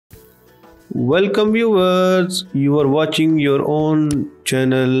Welcome viewers, you are watching your own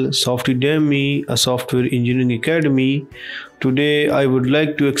channel Softedemy, a software engineering academy. Today I would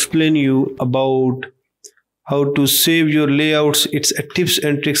like to explain you about how to save your layouts. It's a tips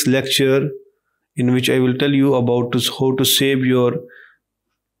and tricks lecture in which I will tell you about how to save your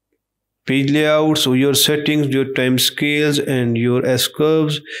page layouts, or your settings, your time scales and your S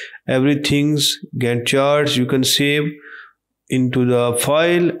curves, everything's Gantt charts you can save into the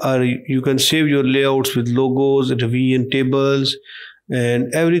file, or you can save your layouts with logos, revision tables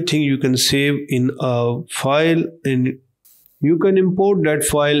and everything you can save in a file, and you can import that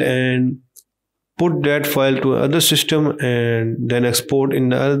file and put that file to another system and then export in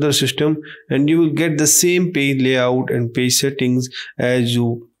the other system, and you will get the same page layout and page settings as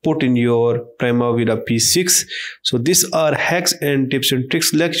you put in your Primavera P6. So these are hacks and tips and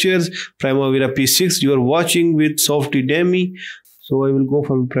tricks lectures. Primavera P6 you are watching with Softedemy. So I will go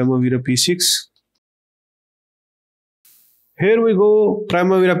for Primavera P6. Here we go.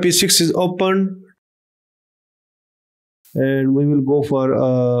 Primavera P6 is open and we will go for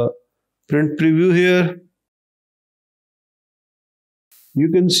a print preview. Here you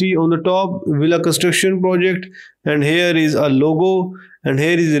can see on the top villa construction project, and here is a logo, and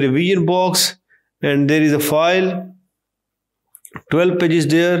here is a revision box, and there is a file, 12 pages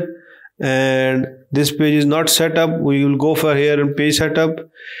there, and this page is not set up. We will go for here and page setup.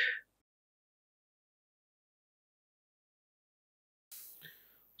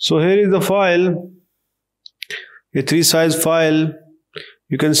 So here is the file, a 3 size file.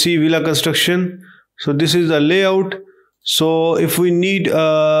 You can see villa construction. So this is the layout. So if we need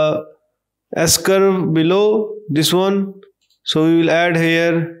a S curve below this one, so we will add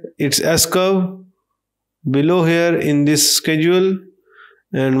here its S curve below here in this schedule.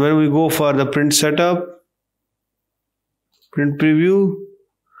 And when we go for the print setup, print preview,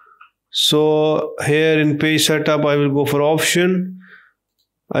 so here in page setup I will go for option.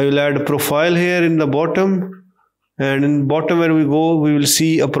 I will add a profile here in the bottom, and in bottom where we go we will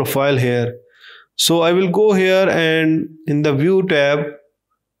see a profile here. So I will go here and in the view tab,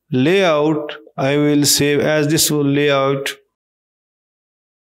 layout, I will save as this layout,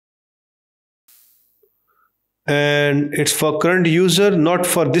 and it's for current user, not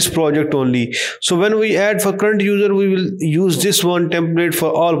for this project only. So when we add for current user, we will use this one template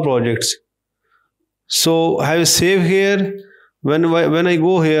for all projects. So I will save here. When I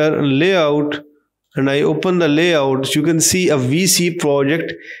go here layout and I open the layout, you can see a VC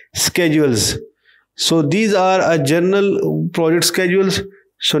project schedules. So these are a general project schedules.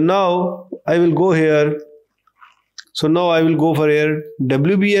 So now I will go here. So now I will go for here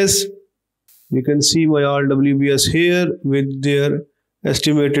WBS. You can see my all WBS here with their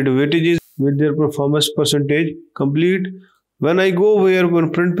estimated weightages, with their performance percentage complete. When I go here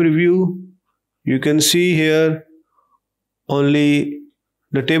on print preview, you can see here only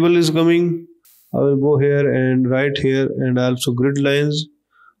the table is coming. I will go here and write here, and also grid lines.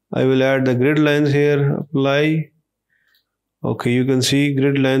 I will add the grid lines here, apply. Okay, you can see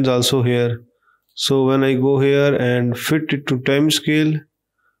grid lines also here. So when I go here and fit it to time scale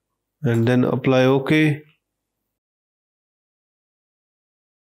and then apply OK.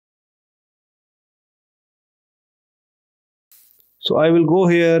 So I will go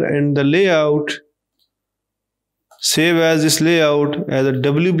here and the layout, save as this layout as a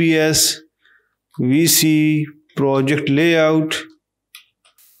WBS VC project layout.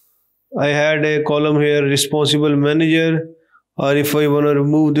 I had a column here, responsible manager, or if I want to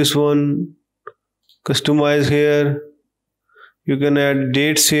remove this one, customize here. You can add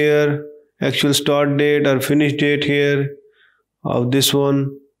dates here, actual start date or finish date here of this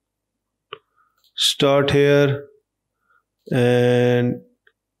one. Start here and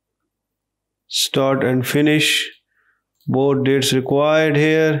start and finish, both dates required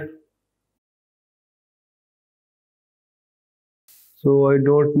here. So I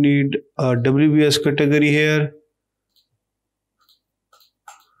don't need a WBS category here.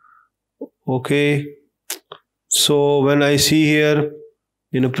 Okay. So when I see here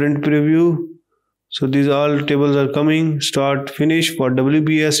in a print preview, so these all tables are coming, start, finish for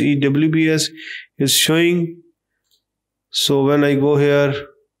WBS, EWBS is showing. So when I go here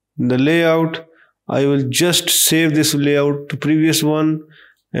in the layout, I will just save this layout to previous one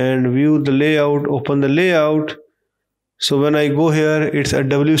and view the layout, open the layout. So when I go here, it's a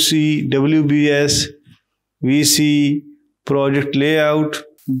WBS VC project layout.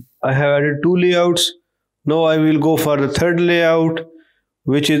 I have added 2 layouts. Now I will go for the third layout,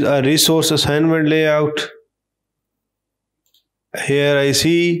 which is a resource assignment layout. Here I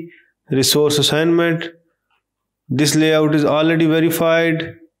see resource assignment. This layout is already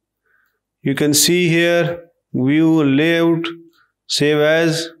verified. You can see here view layout, save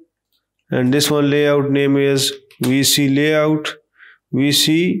as, and this one layout name is VC layout,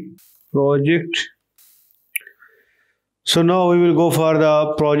 VC project. So now we will go for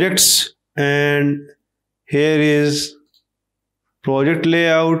the projects, and here is project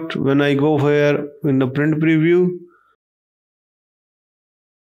layout. When I go here in the print preview,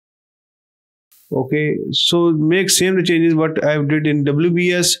 okay, so make same changes what I did in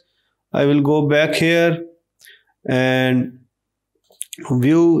WBS. I will go back here and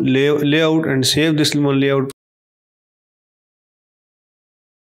view layout and save this one layout.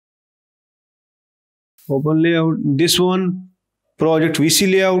 Open layout, this one project VC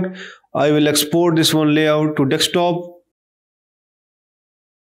layout. I will export this one layout to desktop.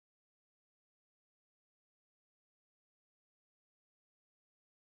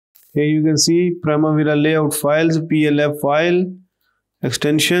 Here you can see Primavera layout files, PLF file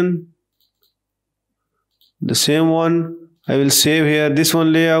extension. The same one I will save here, this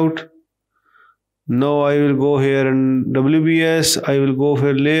one layout. Now I will go here and WBS, I will go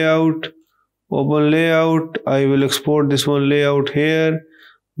for layout, open layout. I will export this one layout here,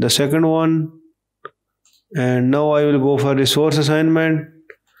 the second one. And now I will go for resource assignment,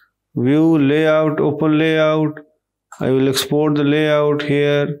 view layout, open layout. I will export the layout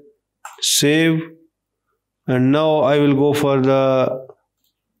here, save, and now I will go for the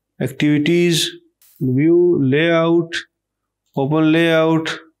activities, view layout, open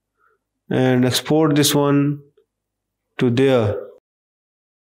layout, and export this one to there.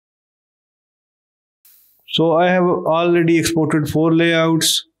 So I have already exported 4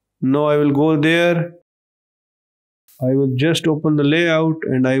 layouts. Now I will go there. I will just open the layout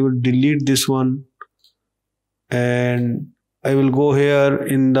and I will delete this one, and I will go here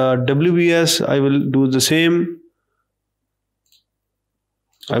in the WBS. I will do the same.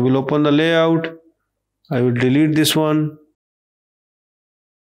 I will open the layout. I will delete this one.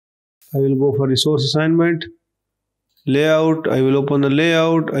 I will go for resource assignment, layout. I will open the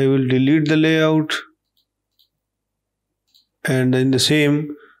layout. I will delete the layout. And then the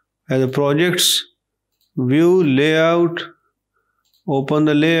same as the projects, view layout, open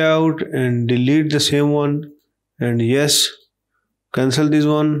the layout and delete the same one, and yes, cancel this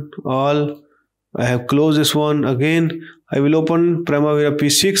one all. I have closed this one. Again I will open Primavera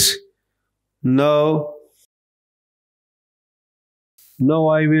P6. Now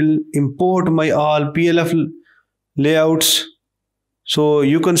I will import my all PLF layouts. So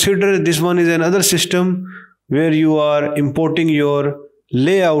you consider this one is another system where you are importing your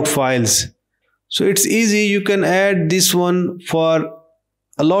layout files. So it's easy, you can add this one for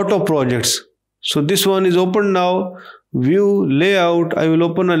a lot of projects. So this one is open now, view layout. I will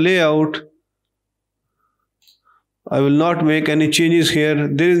open a layout. I will not make any changes here.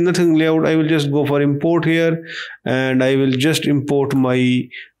 There is nothing layout. I will just go for import here, and I will just import my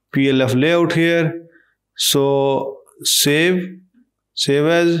PLF layout here. So save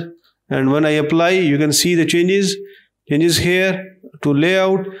as, and when I apply, you can see the changes here to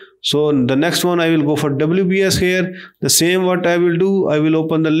layout. So the next one I will go for WBS here. The same what I will do, I will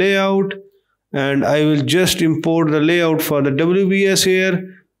open the layout and I will just import the layout for the WBS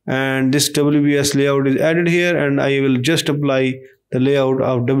here, and this WBS layout is added here, and I will just apply the layout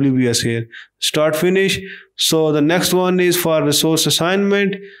of WBS here. Start finish. So the next one is for resource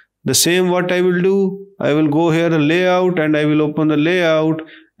assignment. The same what I will do, I will go here the layout and I will open the layout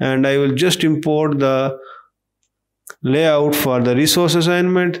and I will just import the layout for the resource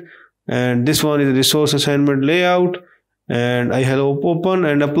assignment, and this one is the resource assignment layout, and I have open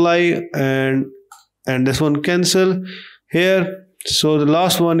and apply, and this one cancel here. So the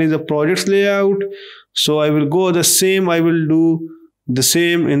last one is the projects layout. So I will go the same, I will do the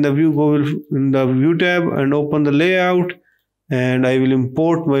same in the view, go in the view tab and open the layout, and I will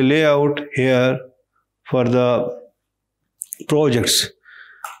import my layout here for the projects.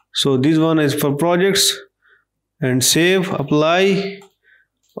 So this one is for projects, and save, apply.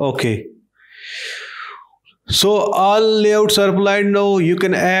 Okay, so all layouts are applied. Now you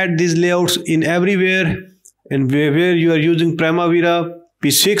can add these layouts in everywhere, and where you are using Primavera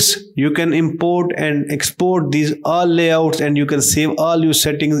P6, you can import and export these all layouts, and you can save all your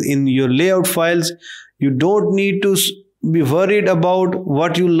settings in your layout files. You don't need to be worried about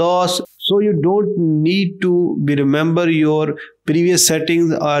what you lost. So you don't need to remember your previous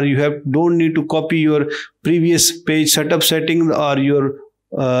settings, or you don't need to copy your previous page setup settings or your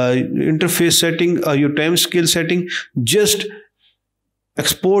interface setting or your time scale setting. Just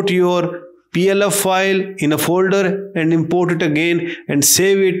export your PLF file in a folder and import it again and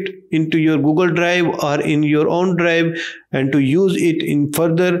save it into your Google Drive or in your own drive, and to use it in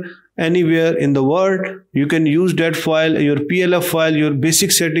further anywhere in the world. You can use that file, your PLF file, your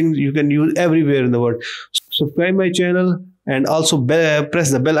basic settings, you can use everywhere in the world. Subscribe my channel and also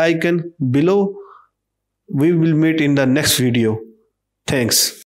press the bell icon below. We will meet in the next video. Thanks.